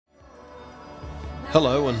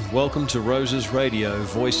Hello and welcome to Roses Radio,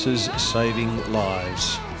 Voices Saving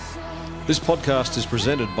Lives. This podcast is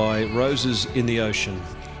presented by Roses in the Ocean,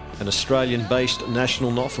 an Australian-based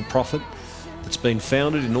national not-for-profit that's been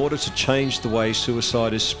founded in order to change the way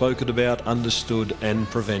suicide is spoken about, understood and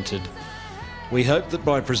prevented. We hope that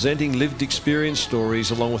by presenting lived experience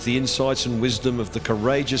stories along with the insights and wisdom of the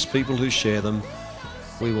courageous people who share them,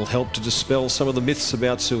 we will help to dispel some of the myths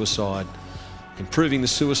about suicide, improving the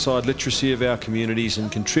suicide literacy of our communities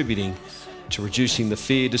and contributing to reducing the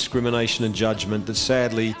fear, discrimination and judgment that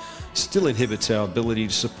sadly still inhibits our ability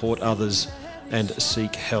to support others and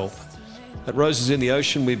seek help. At Roses in the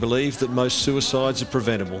Ocean, we believe that most suicides are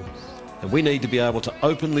preventable, and we need to be able to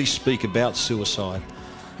openly speak about suicide.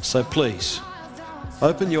 So please,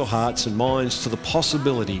 open your hearts and minds to the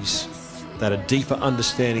possibilities that a deeper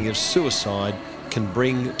understanding of suicide can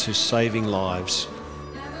bring to saving lives.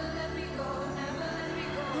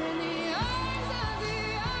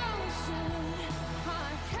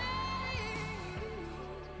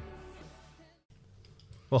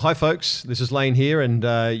 Well, hi folks, this is Lane here and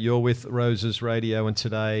you're with Roses Radio, and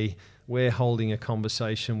today we're holding a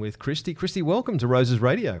conversation with Christy. Christy, welcome to Roses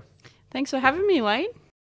Radio. Thanks for having me, Lane.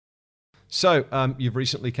 So you've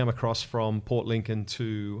recently come across from Port Lincoln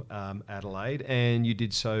to Adelaide, and you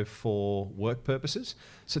did so for work purposes.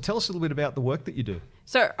 So tell us a little bit about the work that you do.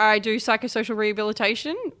 So I do psychosocial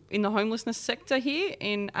rehabilitation in the homelessness sector here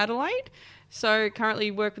in Adelaide. So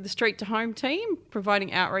currently work with the Street to Home team,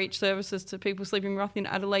 providing outreach services to people sleeping rough in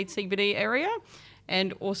Adelaide CBD area,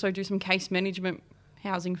 and also do some case management,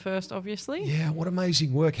 housing first, obviously. Yeah, what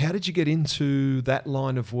amazing work. How did you get into that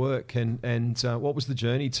line of work, and what was the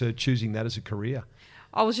journey to choosing that as a career?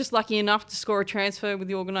 I was just lucky enough to score a transfer with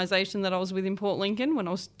the organisation that I was with in Port Lincoln when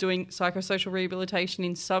I was doing psychosocial rehabilitation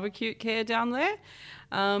in subacute care down there.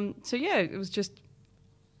 So yeah, it was just,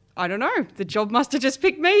 I don't know, the job must have just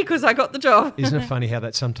picked me because I got the job. Isn't it funny how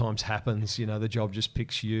that sometimes happens? You know, the job just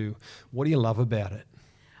picks you. What do you love about it?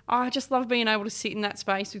 I just love being able to sit in that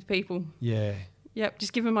space with people. Yeah. Yep,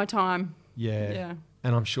 just give them my time. Yeah.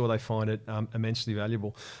 And I'm sure they find it immensely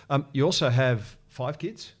valuable. You also have 5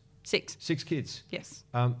 kids? 6. 6 kids? Yes.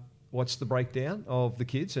 What's the breakdown of the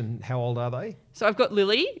kids and how old are they? So I've got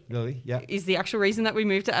Lily. Lily, yeah. Is the actual reason that we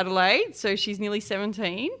moved to Adelaide. So she's nearly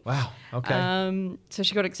 17. Wow, okay. So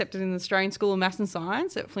she got accepted in the Australian School of Maths and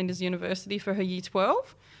Science at Flinders University for her Year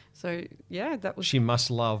 12. So, yeah, that was... She must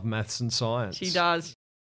love maths and science. She does.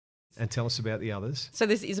 And tell us about the others. So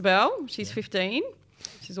there's Isabel. She's 15.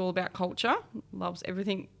 She's all about culture. Loves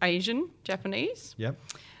everything Asian, Japanese. Yep.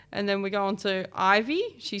 And then we go on to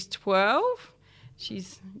Ivy. She's 12.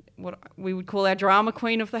 She's what we would call our drama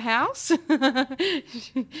queen of the house. And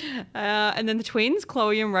then the twins,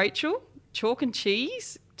 Chloe and Rachel. Chalk and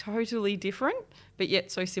cheese, totally different, but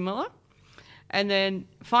yet so similar. And then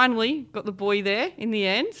finally got the boy there in the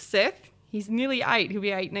end, Seth. He's nearly 8. He'll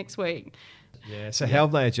be 8 next week. Yeah, so how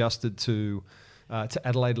have they adjusted to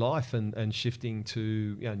Adelaide life and shifting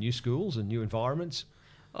to new schools and new environments?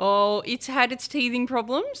 Oh, it's had its teething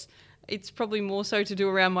problems. It's probably more so to do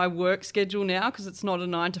around my work schedule now because it's not a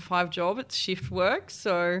 9 to 5 job, it's shift work.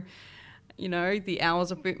 So, the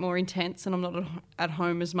hours are a bit more intense and I'm not at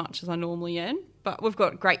home as much as I normally am. But we've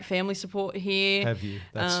got great family support here. Have you?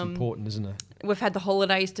 That's important, isn't it? We've had the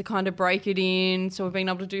holidays to kind of break it in, so we've been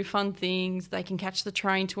able to do fun things. They can catch the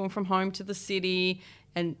train to and from home to the city,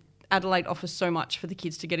 and Adelaide offers so much for the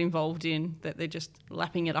kids to get involved in that they're just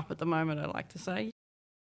lapping it up at the moment, I like to say.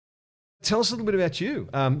 Tell us a little bit about you.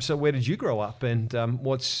 So where did you grow up, and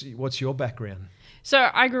what's your background? So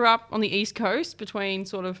I grew up on the East Coast between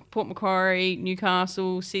sort of Port Macquarie,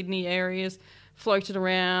 Newcastle, Sydney areas, floated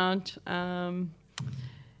around,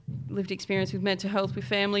 lived experience with mental health with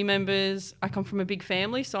family members. I come from a big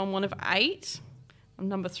family, so I'm one of 8. I'm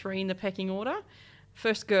number 3 in the pecking order.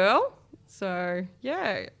 First girl. So,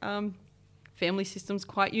 yeah, family system's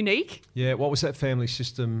quite unique. Yeah, what was that family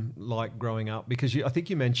system like growing up? Because I think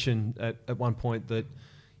you mentioned at one point that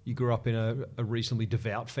you grew up in a reasonably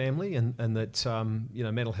devout family and that,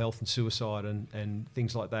 mental health and suicide and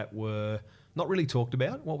things like that were not really talked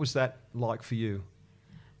about. What was that like for you?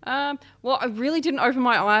 Well, I really didn't open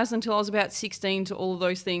my eyes until I was about 16 to all of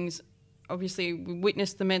those things. Obviously, we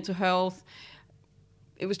witnessed the mental health.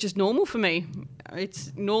 It was just normal for me.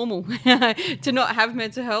 It's normal to not have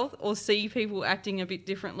mental health or see people acting a bit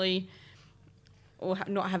differently or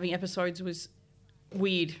not having episodes was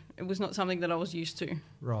weird. It was not something that I was used to.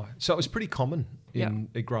 Right. So it was pretty common in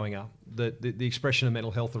growing up, the expression of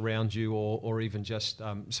mental health around you or even just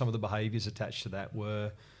some of the behaviours attached to that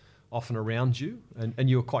were often around you, and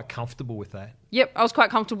you were quite comfortable with that. Yep, I was quite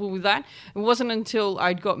comfortable with that. It wasn't until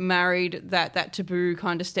I'd got married that that taboo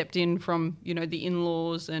kind of stepped in from, the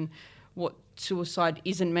in-laws and what suicide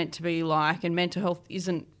isn't meant to be like, and mental health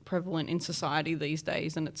isn't prevalent in society these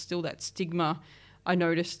days, and it's still that stigma. I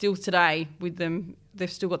notice still today with them,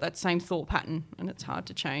 they've still got that same thought pattern, and it's hard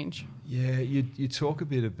to change. Yeah, you talk a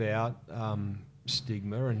bit about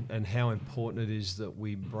stigma and how important it is that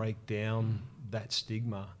we break down that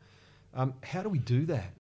stigma. How do we do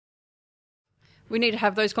that? We need to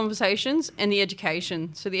have those conversations and the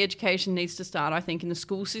education. So the education needs to start, I think, in the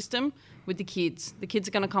school system with the kids. The kids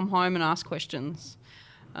are going to come home and ask questions.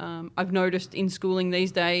 I've noticed in schooling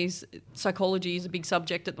these days, psychology is a big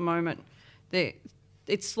subject at the moment.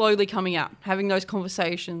 It's slowly coming out, having those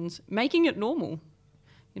conversations, making it normal.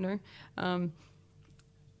 Who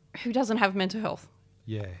doesn't have mental health?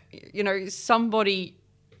 Yeah. Somebody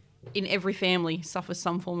in every family suffers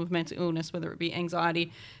some form of mental illness, whether it be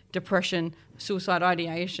anxiety, depression, suicide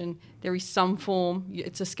ideation. There is some form,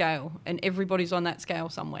 it's a scale, and everybody's on that scale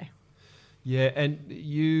somewhere. Yeah, and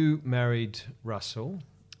you married Russell.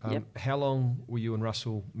 Yep. How long were you and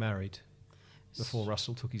Russell married before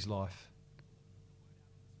Russell took his life?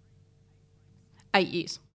 8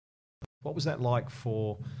 years. What was that like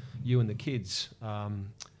for you and the kids,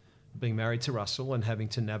 being married to Russell and having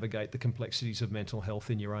to navigate the complexities of mental health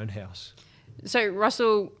in your own house? So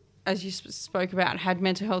Russell, as you spoke about, had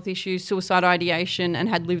mental health issues, suicide ideation, and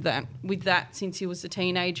had lived with that since he was a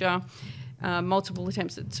teenager. Multiple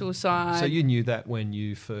attempts at suicide. So you knew that when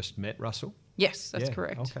you first met Russell? Yes, that's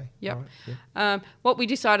correct. Okay. Yep. All right. Yeah. What we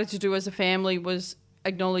decided to do as a family was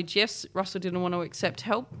acknowledge, yes, Russell didn't want to accept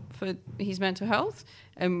help for his mental health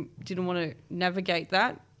and didn't want to navigate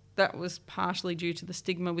that. That was partially due to the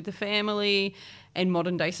stigma with the family and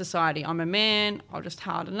modern day society. I'm a man, I'll just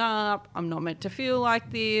harden up, I'm not meant to feel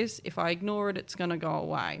like this. If I ignore it, it's going to go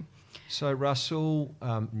away. So Russell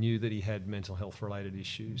knew that he had mental health related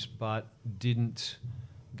issues, but didn't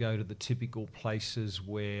go to the typical places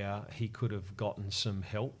where he could have gotten some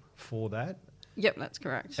help for that. Yep, that's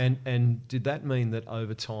correct. And did that mean that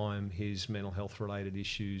over time his mental health related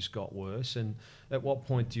issues got worse? And at what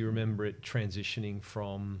point do you remember it transitioning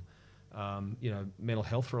from mental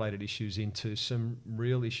health related issues into some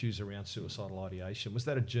real issues around suicidal ideation? Was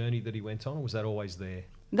that a journey that he went on, or was that always there?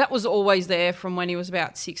 That was always there from when he was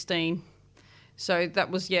about 16. So that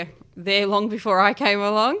was, there long before I came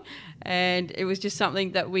along. And it was just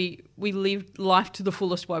something that we lived life to the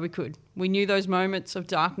fullest while we could. We knew those moments of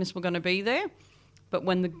darkness were going to be there, but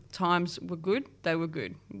when the times were good, they were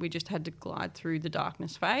good. We just had to glide through the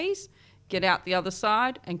darkness phase, get out the other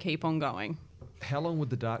side, and keep on going. How long would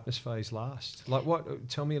the darkness phase last?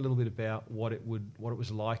 Tell me a little bit about what it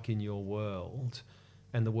was like in your world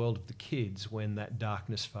and the world of the kids when that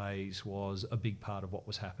darkness phase was a big part of what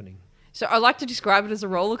was happening. So I like to describe it as a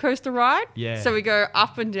roller coaster ride. Yeah. So we go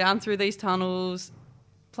up and down through these tunnels,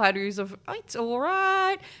 plateaus of, it's all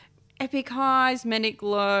right, epic highs, manic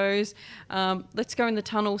lows. Let's go in the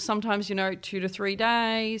tunnel sometimes, 2 to 3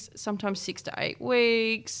 days, sometimes 6 to 8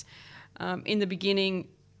 weeks. In the beginning,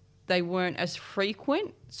 they weren't as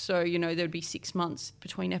frequent. So, there'd be 6 months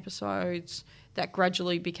between episodes. That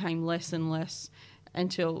gradually became less and less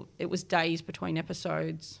until it was days between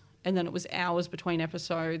episodes. And then it was hours between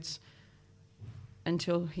episodes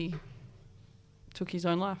until he took his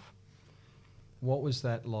own life. What was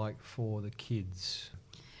that like for the kids?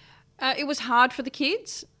 It was hard for the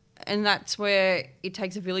kids, and that's where it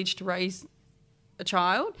takes a village to raise a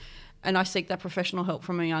child. And I seek that professional help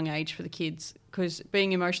from a young age for the kids, because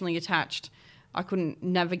being emotionally attached, I couldn't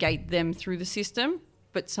navigate them through the system,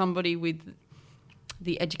 but somebody with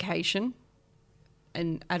the education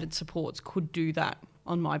and added supports could do that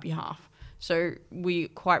on my behalf. So we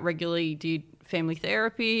quite regularly did family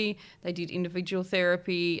therapy, they did individual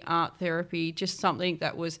therapy, art therapy, just something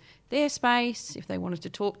that was their space. If they wanted to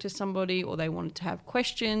talk to somebody or they wanted to have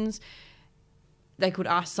questions, they could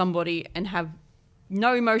ask somebody and have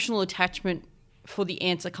no emotional attachment for the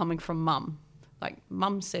answer coming from mum. Like,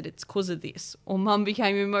 mum said it's because of this, or mum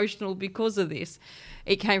became emotional because of this.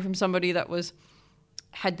 It came from somebody that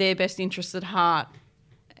had their best interests at heart,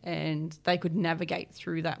 and they could navigate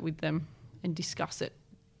through that with them and discuss it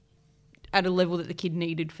at a level that the kid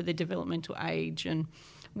needed for their developmental age and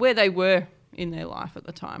where they were in their life at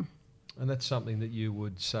the time. And that's something that you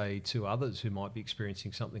would say to others who might be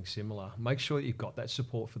experiencing something similar. Make sure that you've got that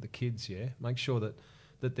support for the kids, yeah? Make sure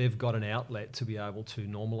that they've got an outlet to be able to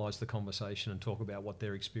normalise the conversation and talk about what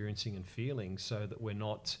they're experiencing and feeling, so that we're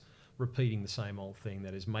not repeating the same old thing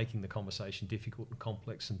that is making the conversation difficult and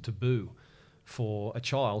complex and taboo. for a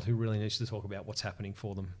child who really needs to talk about what's happening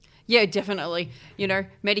for them. Yeah, definitely. You know,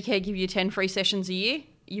 Medicare give you 10 free sessions a year.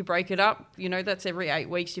 You break it up, you know, that's every 8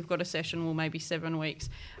 weeks you've got a session, or maybe 7 weeks.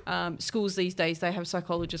 Schools these days, they have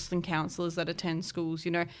psychologists and counsellors that attend schools,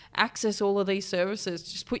 you know. Access all of these services.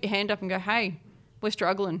 Just put your hand up and go, hey, we're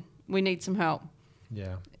struggling. We need some help.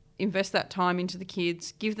 Yeah. Invest that time into the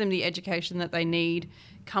kids. Give them the education that they need,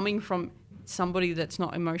 coming from somebody that's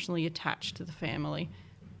not emotionally attached to the family.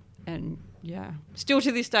 And, yeah, still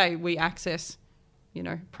to this day, we access, you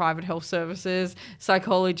know, private health services,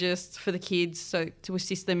 psychologists for the kids, so to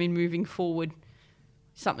assist them in moving forward.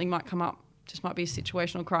 Something might come up, just might be a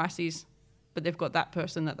situational crisis, but they've got that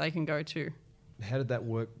person that they can go to. How did that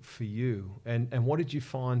work for you? And what did you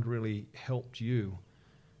find really helped you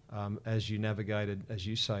as you navigated, as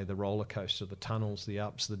you say, the roller coaster, the tunnels, the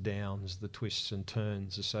ups, the downs, the twists and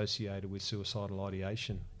turns associated with suicidal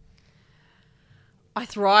ideation? I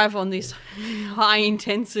thrive on this high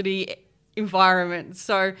intensity environment.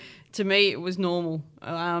 So to me, it was normal.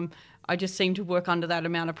 I just seemed to work under that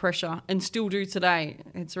amount of pressure, and still do today.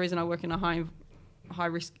 It's the reason I work in a high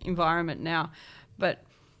risk environment now. But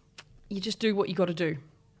you just do what you got to do.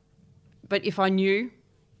 But if I knew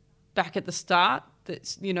back at the start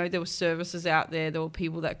that, you know, there were services out there were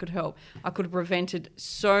people that could help, I could have prevented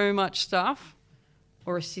so much stuff,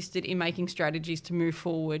 or assisted in making strategies to move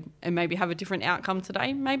forward and maybe have a different outcome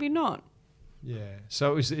today, maybe not. Yeah.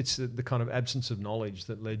 So it's the kind of absence of knowledge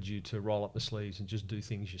that led you to roll up the sleeves and just do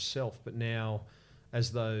things yourself. But now,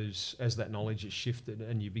 as that knowledge is shifted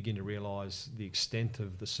and you begin to realise the extent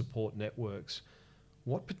of the support networks,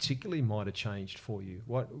 what particularly might have changed for you?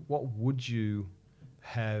 What would you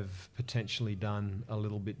have potentially done a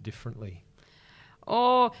little bit differently?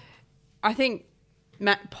 Oh, I think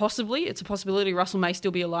possibly, it's a possibility Russell may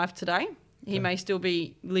still be alive today. He may still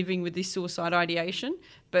be living with this suicide ideation,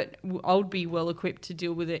 but I would be well equipped to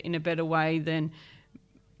deal with it in a better way than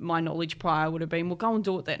my knowledge prior would have been. Well, go and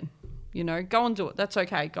do it then. You know, go and do it. That's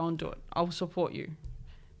okay. Go and do it. I'll support you.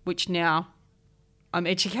 Which now I'm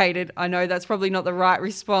educated. I know that's probably not the right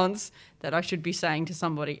response that I should be saying to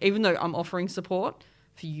somebody. Even though I'm offering support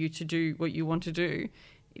for you to do what you want to do,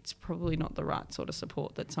 it's probably not the right sort of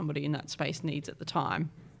support that somebody in that space needs at the time.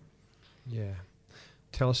 Yeah.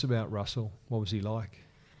 Tell us about Russell. What was he like?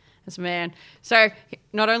 As a man. So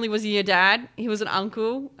not only was he a dad, he was an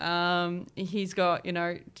uncle. He's got,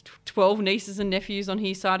 12 nieces and nephews on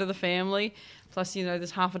his side of the family. Plus,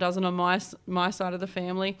 there's half a dozen on my side of the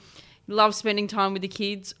family. He loved spending time with the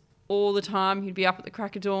kids all the time. He'd be up at the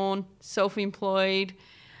crack of dawn, self-employed,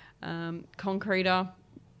 concreter,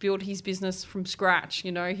 built his business from scratch.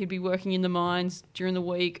 He'd be working in the mines during the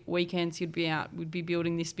week. Weekends he'd be out. We'd be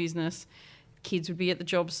building this business. Kids would be at the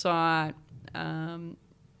job site.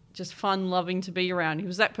 Just fun, loving to be around. He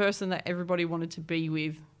was that person that everybody wanted to be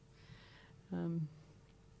with. I don't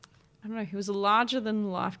know, he was a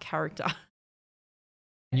larger-than-life character.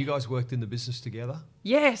 And you guys worked in the business together?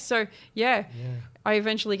 Yeah, I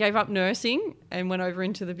eventually gave up nursing and went over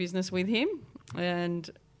into the business with him, and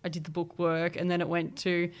I did the book work, and then it went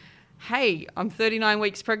to, hey, I'm 39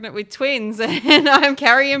 weeks pregnant with twins and I'm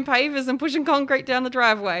carrying pavers and pushing concrete down the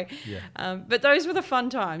driveway. Yeah. But those were the fun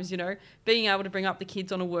times, being able to bring up the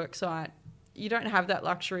kids on a work site. You don't have that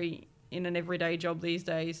luxury in an everyday job these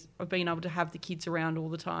days of being able to have the kids around all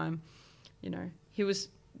the time. He was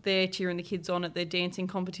there cheering the kids on at their dancing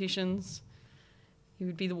competitions. He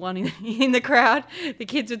would be the one in the crowd. The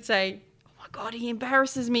kids would say, "Oh my God, he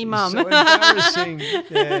embarrasses me, Mum." So embarrassing.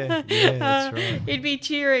 Yeah, that's right. He'd be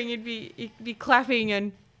cheering, he'd be clapping,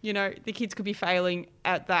 and the kids could be failing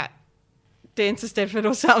at that dance step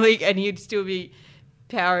or something, and he'd still be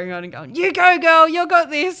powering on and going, "You go, girl, you got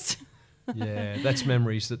this." Yeah, that's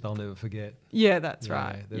memories that they'll never forget. Yeah, that's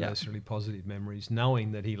right. They're those really positive memories,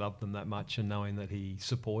 knowing that he loved them that much and knowing that he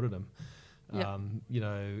supported them.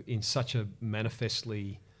 In such a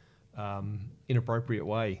manifestly inappropriate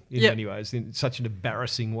way in many ways, in such an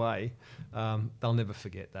embarrassing way. They'll never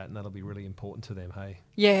forget that, and that'll be really important to them, hey?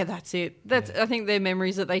 Yeah, that's it. I think they're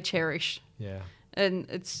memories that they cherish. Yeah. And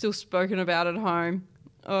it's still spoken about at home.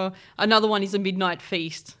 Another one is a midnight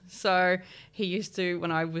feast. So he used to,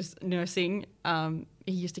 when I was nursing,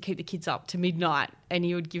 he used to keep the kids up to midnight and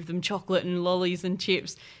he would give them chocolate and lollies and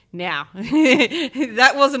chips. Now,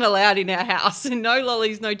 that wasn't allowed in our house. No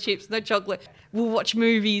lollies, no chips, no chocolate. We'll watch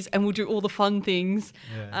movies and we'll do all the fun things.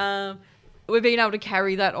 Yeah. We're being able to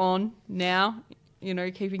carry that on now,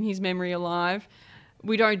 keeping his memory alive.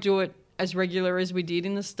 We don't do it as regular as we did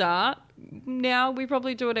in the start. Now we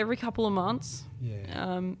probably do it every couple of months.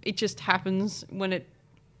 Yeah. It just happens when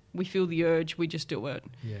we feel the urge, we just do it.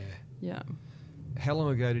 Yeah. Yeah. How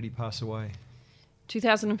long ago did he pass away?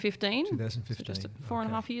 2015. 2015. So just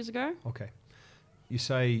 4.5 years ago. Okay. You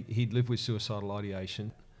say he'd lived with suicidal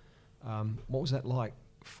ideation. What was that like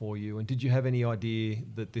for you? And did you have any idea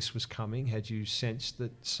that this was coming? Had you sensed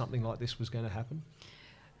that something like this was going to happen?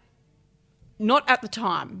 Not at the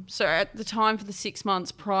time. So at the time, for the 6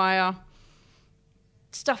 months prior,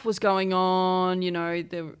 stuff was going on. You know,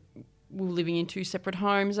 we were living in 2 separate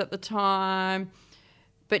homes at the time.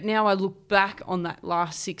 But now I look back on that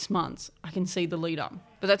last 6 months, I can see the lead up.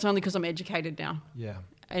 But that's only because I'm educated now. Yeah.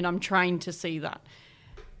 And I'm trained to see that.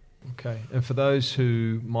 Okay. And for those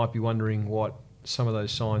who might be wondering what some of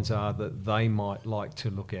those signs are that they might like to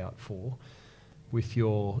look out for with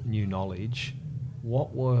your new knowledge,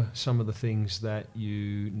 what were some of the things that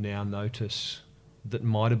you now notice that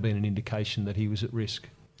might have been an indication that he was at risk?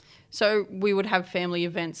 So we would have family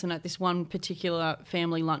events, and at this one particular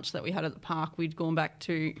family lunch that we had at the park, we'd gone back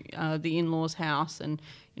to the in-laws' house and,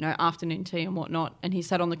 you know, afternoon tea and whatnot, and he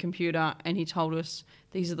sat on the computer and he told us,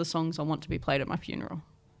 these are the songs I want to be played at my funeral.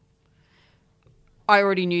 I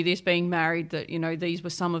already knew this, being married, that, you know, these were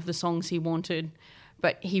some of the songs he wanted,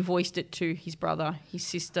 but he voiced it to his brother, his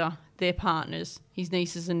sister, their partners, his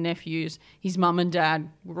nieces and nephews, his mum and dad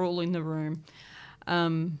were all in the room.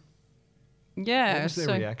 Yeah. What was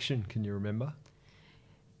their reaction? Can you remember?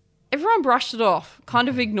 Everyone brushed it off, kind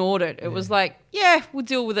of ignored it. It was like, yeah, we'll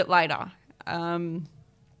deal with it later.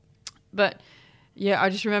 But yeah, I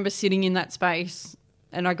just remember sitting in that space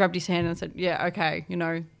and I grabbed his hand and said, yeah, okay, you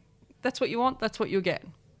know, that's what you want, that's what you'll get.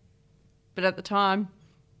 But at the time,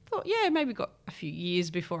 I thought, yeah, maybe got a few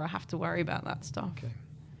years before I have to worry about that stuff. Okay.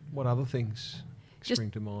 What other things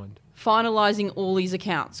spring to mind? Finalising all these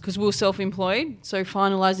accounts, because we were self-employed, so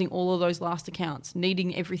finalising all of those last accounts,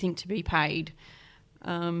 needing everything to be paid.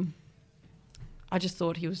 I just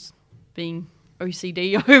thought he was being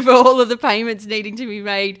OCD over all of the payments needing to be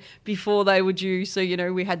made before they were due. So, you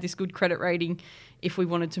know, we had this good credit rating if we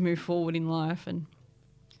wanted to move forward in life and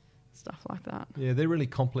stuff like that. Yeah, they're really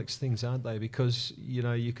complex things, aren't they? Because, you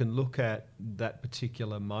know, you can look at that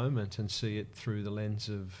particular moment and see it through the lens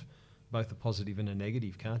of both a positive and a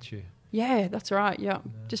negative, can't you? Yeah, that's right. Yeah.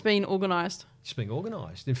 Just being organised. Just being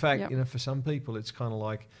organised. In fact, you know, for some people, it's kind of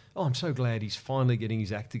like, oh, I'm so glad he's finally getting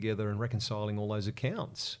his act together and reconciling all those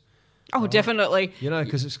accounts. Oh, definitely. You know,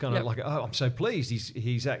 because it's kind of like, oh, I'm so pleased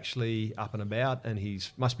he's actually up and about and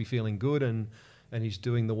he's must be feeling good and he's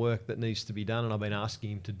doing the work that needs to be done and I've been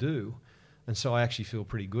asking him to do. And so I actually feel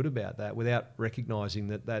pretty good about that without recognising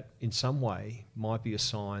that in some way might be a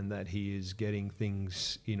sign that he is getting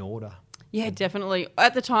things in order. Yeah, definitely.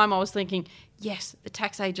 At the time I was thinking, yes, the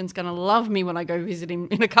tax agent's going to love me when I go visit him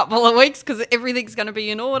in a couple of weeks because everything's going to be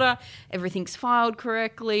in order, everything's filed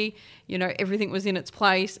correctly, you know, everything was in its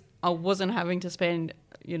place. I wasn't having to spend,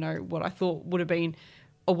 you know, what I thought would have been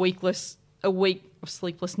a week of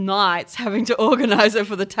sleepless nights having to organise it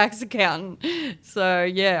for the tax accountant. So,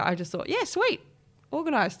 yeah, I just thought, yeah, sweet,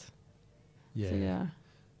 organised. Yeah. So, yeah.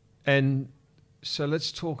 And so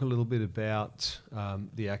let's talk a little bit about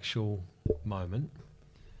the actual moment.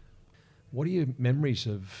 What are your memories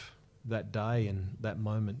of that day and that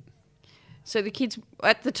moment? So the kids,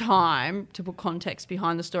 at the time, to put context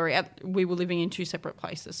behind the story, we were living in 2 separate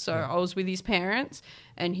places. So I was with his parents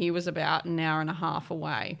and he was about an hour and a half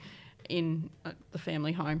away in the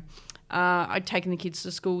family home. I'd taken the kids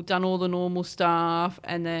to school, done all the normal stuff,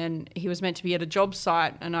 and then he was meant to be at a job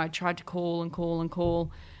site and I tried to call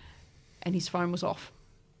and his phone was off.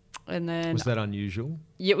 And then was that unusual?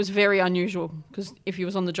 Yeah, it was very unusual because if he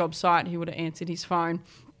was on the job site, he would have answered his phone.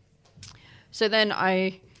 So then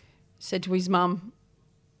I said to his mum,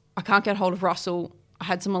 I can't get hold of Russell. I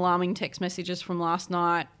had some alarming text messages from last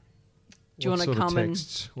night. Do you want to come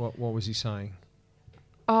and... What was he saying?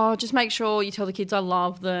 Oh, just make sure you tell the kids I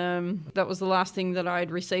love them. That was the last thing that I had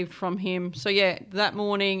received from him. So, yeah, that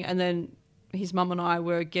morning, and then his mum and I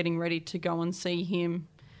were getting ready to go and see him.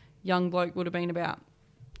 Young bloke would have been about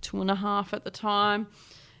 2.5 at the time.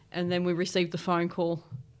 And then we received the phone call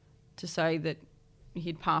to say that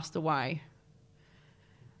he'd passed away.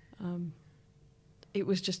 It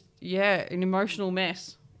was just, an emotional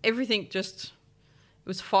mess. Everything just, it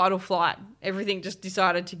was fight or flight. Everything just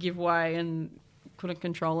decided to give way and couldn't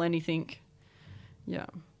control anything. Yeah.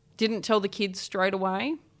 Didn't tell the kids straight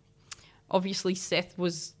away. Obviously Seth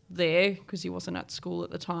was there because he wasn't at school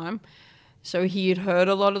at the time. So he had heard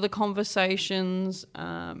a lot of the conversations,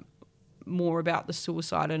 more about the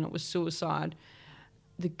suicide, and it was suicide.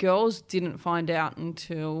 The girls didn't find out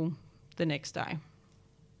until the next day.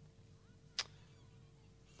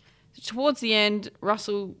 Towards the end,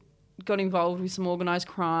 Russell got involved with some organised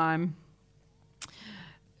crime,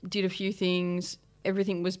 did a few things.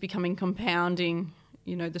 Everything was becoming compounding.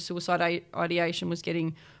 the suicide ideation was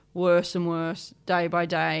getting worse and worse day by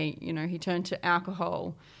day. He turned to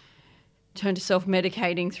alcohol, turned to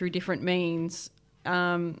self-medicating through different means.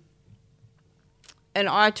 And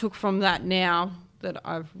I took from that, now that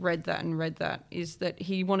I've read that, is that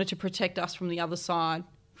he wanted to protect us from the other side,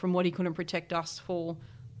 from what he couldn't protect us for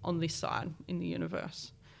on this side in the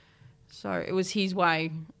universe. So it was his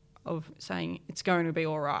way of saying it's going to be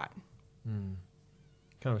all right. Kind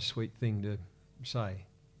of a sweet thing to say.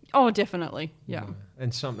 Oh, definitely, yeah.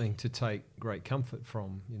 And something to take great comfort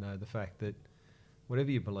from, the fact that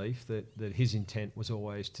whatever your belief, that his intent was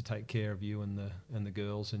always to take care of you and the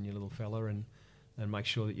girls and your little fella and make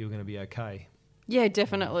sure that you were going to be okay. Yeah,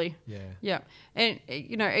 definitely. Yeah. And,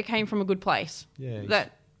 it came from a good place. Yeah.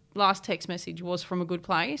 That last text message was from a good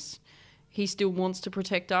place. He still wants to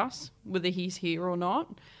protect us, whether he's here or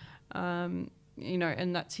not.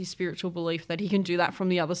 And that's his spiritual belief that he can do that from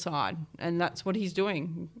the other side. And that's what he's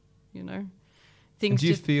doing, Things. Do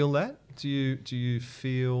you feel that? Do you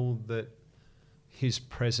feel that his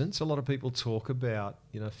presence, a lot of people talk about,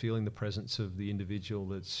 feeling the presence of the individual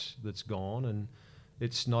that's gone, and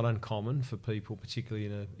it's not uncommon for people,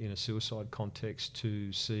 particularly in a suicide context,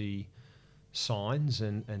 to see signs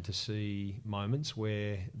and to see moments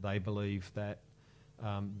where they believe that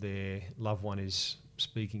their loved one is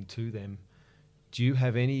speaking to them. Do you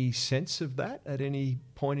have any sense of that at any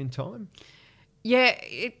point in time? Yeah,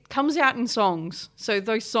 it comes out in songs. So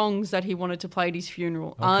those songs that he wanted to play at his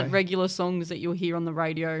funeral aren't regular songs that you'll hear on the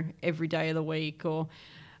radio every day of the week. Or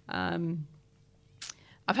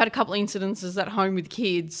I've had a couple of incidences at home with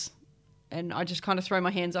kids, and I just kind of throw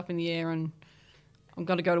my hands up in the air and I'm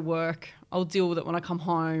going to go to work. I'll deal with it when I come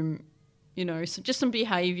home. So just some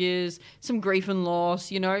behaviours, some grief and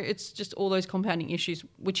loss, it's just all those compounding issues,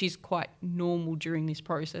 which is quite normal during this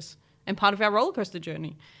process and part of our roller coaster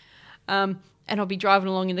journey. And I'll be driving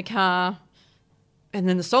along in the car and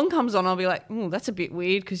then the song comes on. I'll be like, oh, that's a bit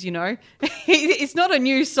weird because, it's not a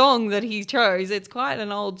new song that he chose. It's quite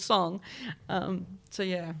an old song. So,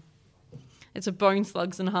 yeah. It's a Bone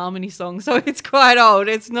Slugs and Harmony song, so it's quite old.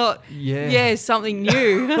 It's not, something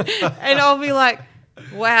new. And I'll be like,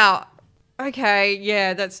 wow. Okay,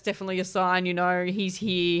 yeah, that's definitely a sign, he's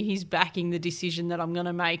here, he's backing the decision that I'm going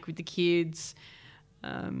to make with the kids,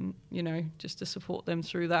 just to support them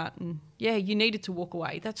through that. And, yeah, you needed to walk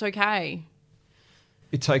away. That's okay.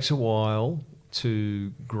 It takes a while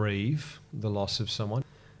to grieve the loss of someone.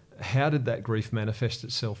 How did that grief manifest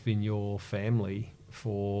itself in your family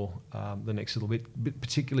for the next little bit,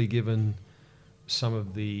 particularly given some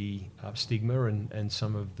of the stigma and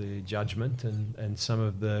some of the judgment and some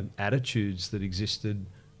of the attitudes that existed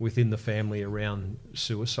within the family around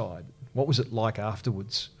suicide? What was it like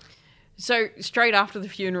afterwards? So straight after the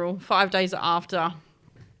funeral, 5 days after,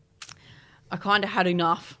 I kind of had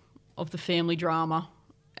enough of the family drama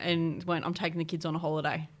and went, I'm taking the kids on a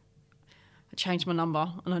holiday. I changed my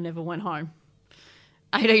number and I never went home.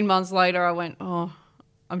 18 months later, I went,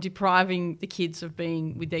 I'm depriving the kids of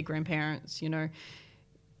being with their grandparents,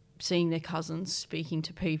 seeing their cousins, speaking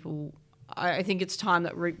to people. I think it's time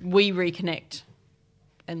that we reconnect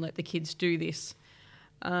and let the kids do this.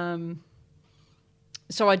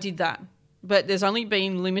 So I did that. But there's only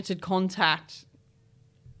been limited contact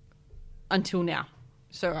until now.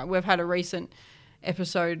 So we've had a recent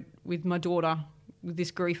episode with my daughter with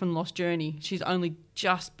this grief and loss journey. She's only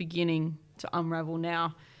just beginning to unravel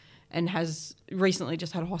now, and has recently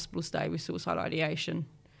just had a hospital stay with suicide ideation.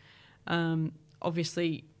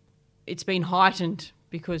 Obviously, it's been heightened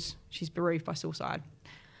because she's bereaved by suicide.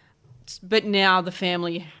 But now the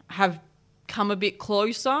family have come a bit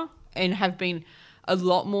closer and have been a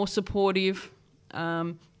lot more supportive.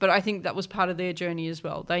 But I think that was part of their journey as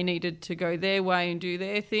well. They needed to go their way and do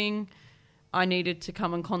their thing. I needed to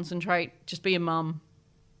come and concentrate, just be a mum,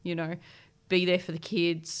 be there for the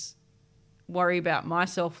kids, worry about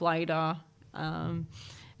myself later. And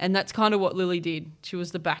that's kind of what Lily did. She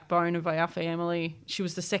was the backbone of our family. She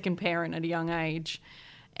was the second parent at a young age.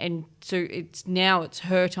 And so it's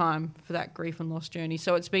her time for that grief and loss journey.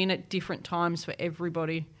 So it's been at different times for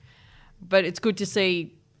everybody. But it's good to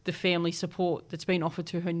see the family support that's been offered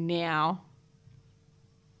to her now,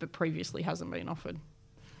 but previously hasn't been offered.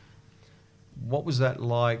 What was that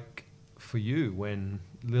like for you when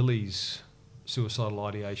Lily's suicidal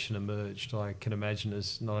ideation emerged? I can imagine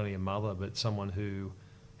as not only a mother, but someone who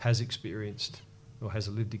has experienced or has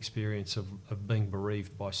a lived experience of being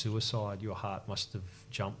bereaved by suicide, your heart must have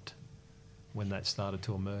jumped when that started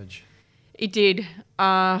to emerge. It did.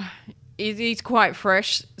 It's quite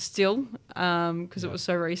fresh still because it was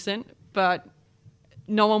so recent, but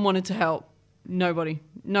no one wanted to help. Nobody.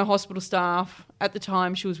 No hospital staff. At the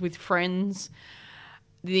time, she was with friends.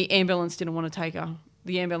 The ambulance didn't want to take her.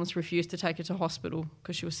 The ambulance refused to take her to hospital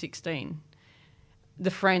because she was 16.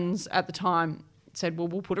 The friends at the time said, well,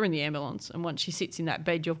 we'll put her in the ambulance, and once she sits in that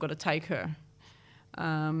bed, you've got to take her.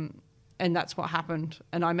 And that's what happened.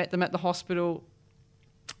 And I met them at the hospital,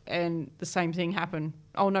 and the same thing happened.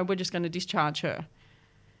 Oh, no, we're just going to discharge her.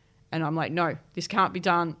 And I'm like, no, this can't be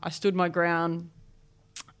done. I stood my ground.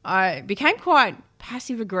 I became quite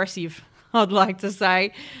passive-aggressive, I'd like to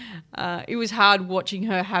say. It was hard watching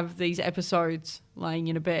her have these episodes laying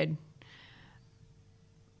in a bed.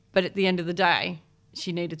 But at the end of the day,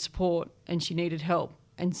 she needed support and she needed help,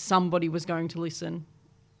 and somebody was going to listen.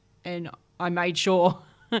 And I made sure,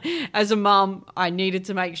 as a mum, I needed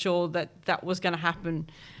to make sure that that was going to happen.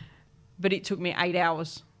 But it took me 8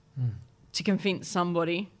 hours to convince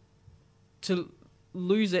somebody, to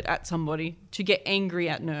lose it at somebody, to get angry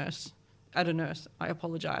at a nurse. I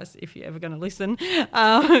apologise if you're ever going to listen.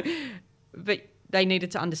 But they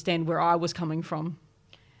needed to understand where I was coming from.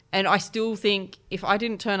 And I still think if I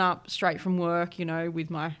didn't turn up straight from work, you know, with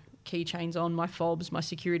my keychains on, my fobs, my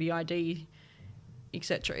security ID,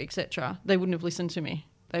 etc., they wouldn't have listened to me.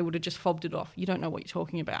 They would have just fobbed it off. You don't know what you're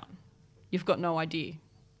talking about. You've got no idea.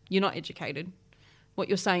 You're not educated. What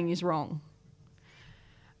you're saying is wrong.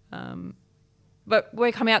 But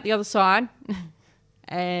we come out the other side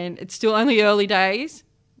and it's still only early days,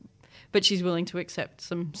 but she's willing to accept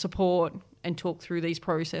some support and talk through these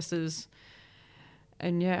processes.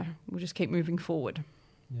 And yeah, we'll just keep moving forward.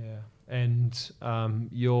 Yeah. And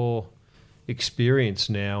your experience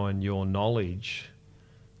now and your knowledge,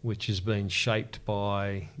 which has been shaped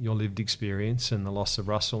by your lived experience and the loss of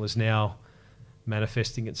Russell, is now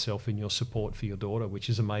manifesting itself in your support for your daughter, which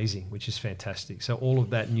is amazing, which is fantastic. So all of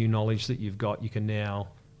that new knowledge that you've got, you can now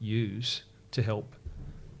use to help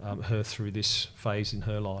her through this phase in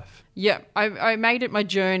her life. Yeah, I made it my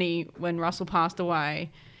journey when Russell passed away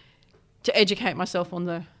to educate myself on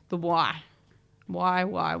the why. Why?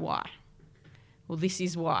 Well, this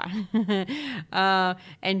is why.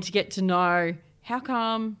 And to get to know how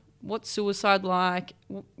come, what's suicide like,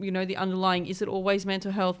 you know, the underlying, is it always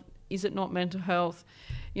mental health? Is it not mental health?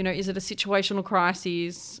 You know, is it a situational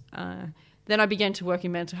crisis? Then I began to work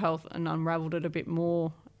in mental health and unravelled it a bit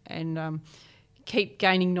more, and keep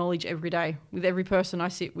gaining knowledge every day. With every person I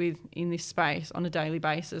sit with in this space on a daily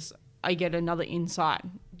basis, I get another insight,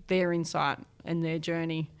 their insight and their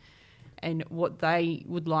journey and what they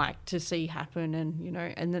would like to see happen. And, you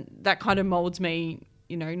know, and that kind of moulds me,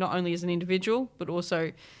 you know, not only as an individual, but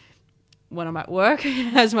also when I'm at work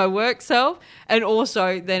as my work self, and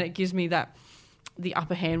also then it gives me the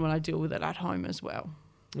upper hand when I deal with it at home as well.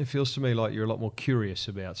 It feels to me like you're a lot more curious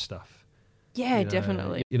about stuff. Yeah, you know,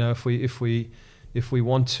 definitely. You know, if we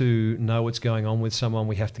want to know what's going on with someone,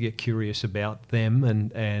 we have to get curious about them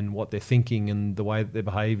and what they're thinking and the way that they're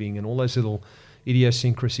behaving and all those little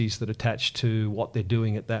idiosyncrasies that attach to what they're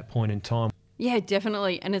doing at that point in time. Yeah,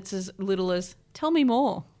 definitely. And it's as little as, tell me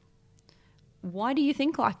more. Why do you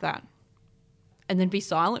think like that? And then be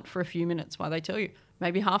silent for a few minutes while they tell you.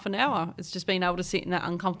 Maybe half an hour. It's just being able to sit in that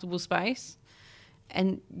uncomfortable space,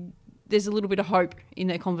 and there's a little bit of hope in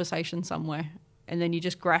their conversation somewhere, and then you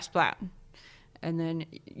just grasp that. And then,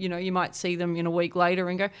 you know, you might see them in a week later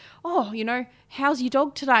and go, oh, you know, how's your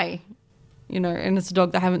dog today? You know, and it's a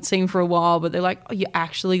dog they haven't seen for a while, but they're like, oh, you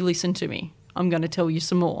actually listen to me. I'm going to tell you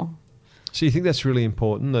some more. So you think that's really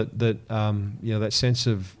important, that you know, that sense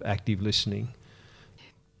of active listening?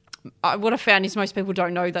 What I found is most people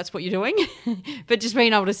don't know that's what you're doing, but just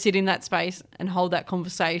being able to sit in that space and hold that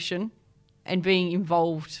conversation and being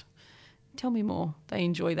involved. Tell me more. They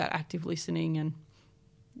enjoy that active listening, and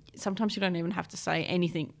sometimes you don't even have to say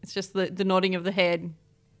anything. It's just the nodding of the head.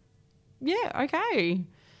 Yeah, okay,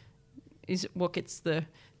 is what gets the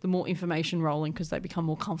more information rolling, because they become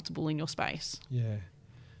more comfortable in your space. Yeah.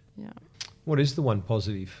 Yeah. What is the one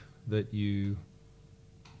positive that you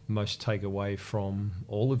most take away from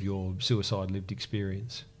all of your suicide lived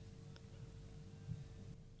experience?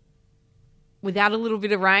 Without a little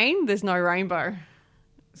bit of rain, there's no rainbow.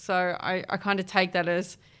 So I kind of take that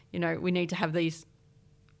as, you know, we need to have these,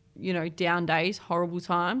 you know, down days, horrible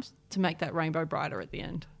times, to make that rainbow brighter at the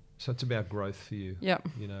end. So it's about growth for you. Yep.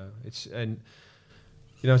 You know,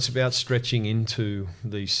 it's about stretching into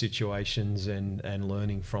these situations and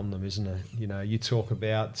learning from them, isn't it? You know, you talk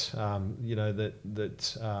about, you know,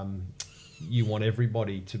 that you want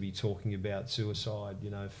everybody to be talking about suicide,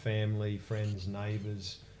 you know, family, friends,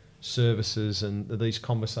 neighbours, services, and these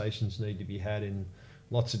conversations need to be had in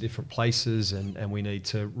lots of different places, and we need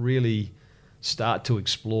to really start to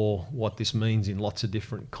explore what this means in lots of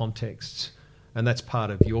different contexts. And that's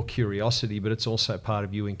part of your curiosity, but it's also part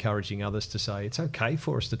of you encouraging others to say, it's okay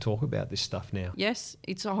for us to talk about this stuff now. Yes,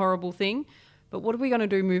 it's a horrible thing, but what are we going to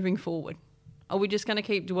do moving forward? Are we just going to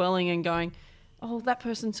keep dwelling and going, oh, that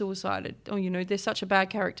person suicided. Oh, they're such a bad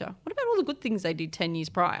character. What about all the good things they did 10 years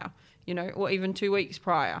prior, or even 2 weeks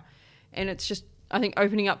prior? And it's just, I think,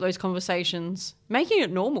 opening up those conversations, making it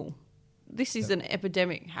normal. This is an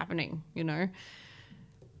epidemic happening,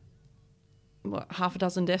 What, half a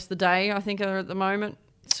dozen deaths a day, I think, are at the moment,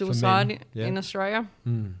 suicide in Australia.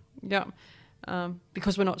 Yeah.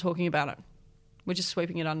 Because we're not talking about it. We're just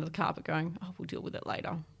sweeping it under the carpet going, oh, we'll deal with it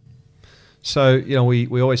later. So,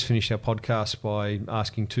 we always finish our podcast by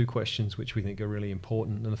asking 2 questions which we think are really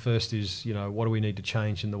important. And the first is, what do we need to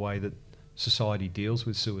change in the way that society deals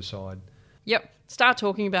with suicide? Yep. Start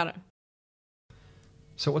talking about it.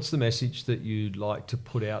 So what's the message that you'd like to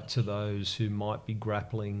put out to those who might be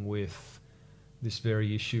grappling with this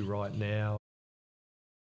very issue right now?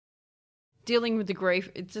 Dealing with the grief,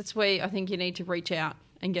 it's where I think you need to reach out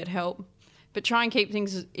and get help. But try and keep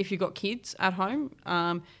things, if you've got kids at home,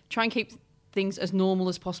 try and keep things as normal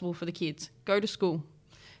as possible for the kids. Go to school,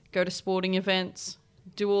 go to sporting events,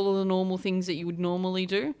 do all of the normal things that you would normally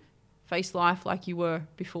do, face life like you were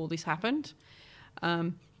before this happened.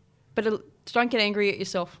 But don't get angry at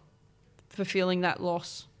yourself for feeling that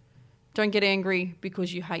loss. Don't get angry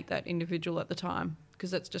because you hate that individual at the time,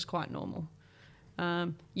 because that's just quite normal.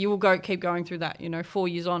 You will keep going through that, 4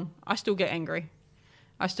 years on. I still get angry.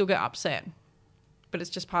 I still get upset. But it's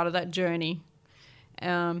just part of that journey.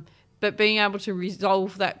 But being able to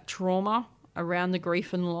resolve that trauma around the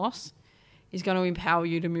grief and loss is going to empower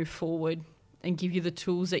you to move forward and give you the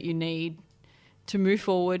tools that you need to move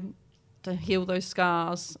forward, to heal those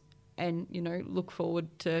scars, and, look forward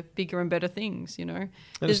to bigger and better things, And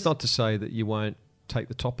it's not to say that you won't take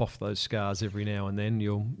the top off those scars every now and then.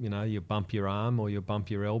 You'll bump your arm or you'll bump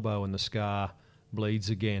your elbow and the scar bleeds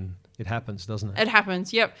again. It happens, doesn't it? It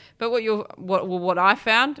happens, yep. But what I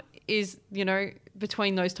found is,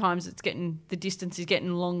 between those times, the distance is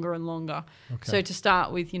getting longer and longer. Okay. So to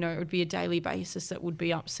start with, it would be a daily basis that would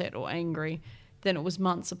be upset or angry. Then it was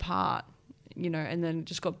months apart, and then it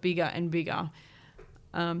just got bigger and bigger.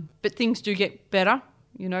 But things do get better,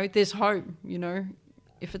 there's hope,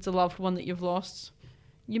 if it's a loved one that you've lost,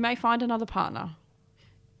 you may find another partner,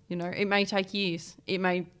 it may take years, it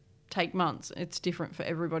may take months, it's different for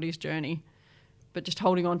everybody's journey, but just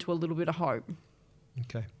holding on to a little bit of hope.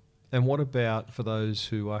 Okay. And what about for those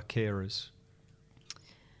who are carers?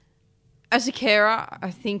 As a carer, I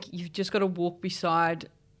think you've just got to walk beside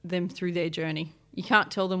them through their journey. You can't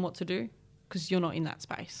tell them what to do because you're not in that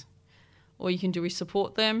space. All you can do is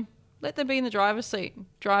support them, let them be in the driver's seat,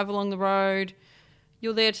 drive along the road.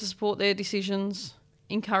 You're there to support their decisions,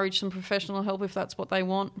 encourage some professional help if that's what they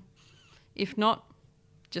want. If not,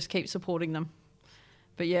 just keep supporting them.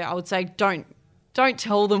 But yeah, I would say don't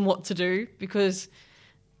tell them what to do, because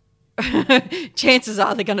chances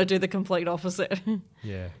are they're going to do the complete opposite.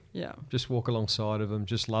 Yeah. Yeah. Just walk alongside of them,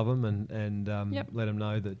 just love them and let them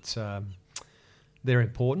know that they're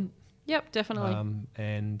important. Yep, definitely.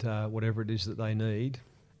 And whatever it is that they need,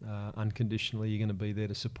 unconditionally, you're going to be there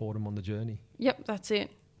to support them on the journey. Yep, that's it.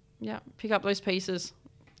 Yeah, pick up those pieces.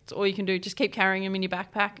 That's all you can do. Just keep carrying them in your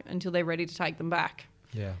backpack until they're ready to take them back.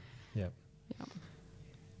 Yeah.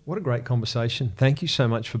 What a great conversation. Thank you so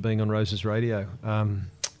much for being on Roses Radio.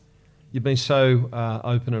 You've been so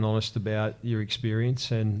open and honest about your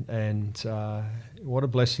experience, and what a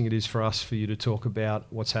blessing it is for us for you to talk about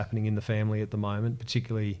what's happening in the family at the moment,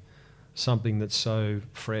 particularly something that's so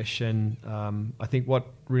fresh. And I think what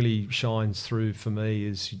really shines through for me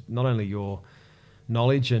is not only your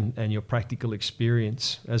knowledge and your practical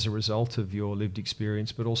experience as a result of your lived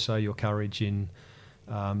experience, but also your courage in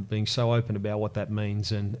being so open about what that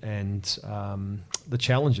means and the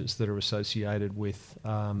challenges that are associated with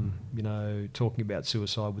talking about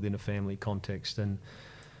suicide within a family context. And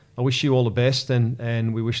I wish you all the best,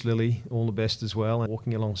 and we wish Lily all the best as well, and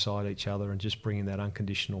walking alongside each other and just bringing that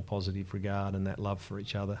unconditional positive regard and that love for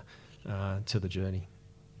each other to the journey.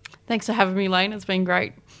 Thanks for having me, Lane. It's been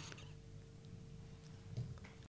great.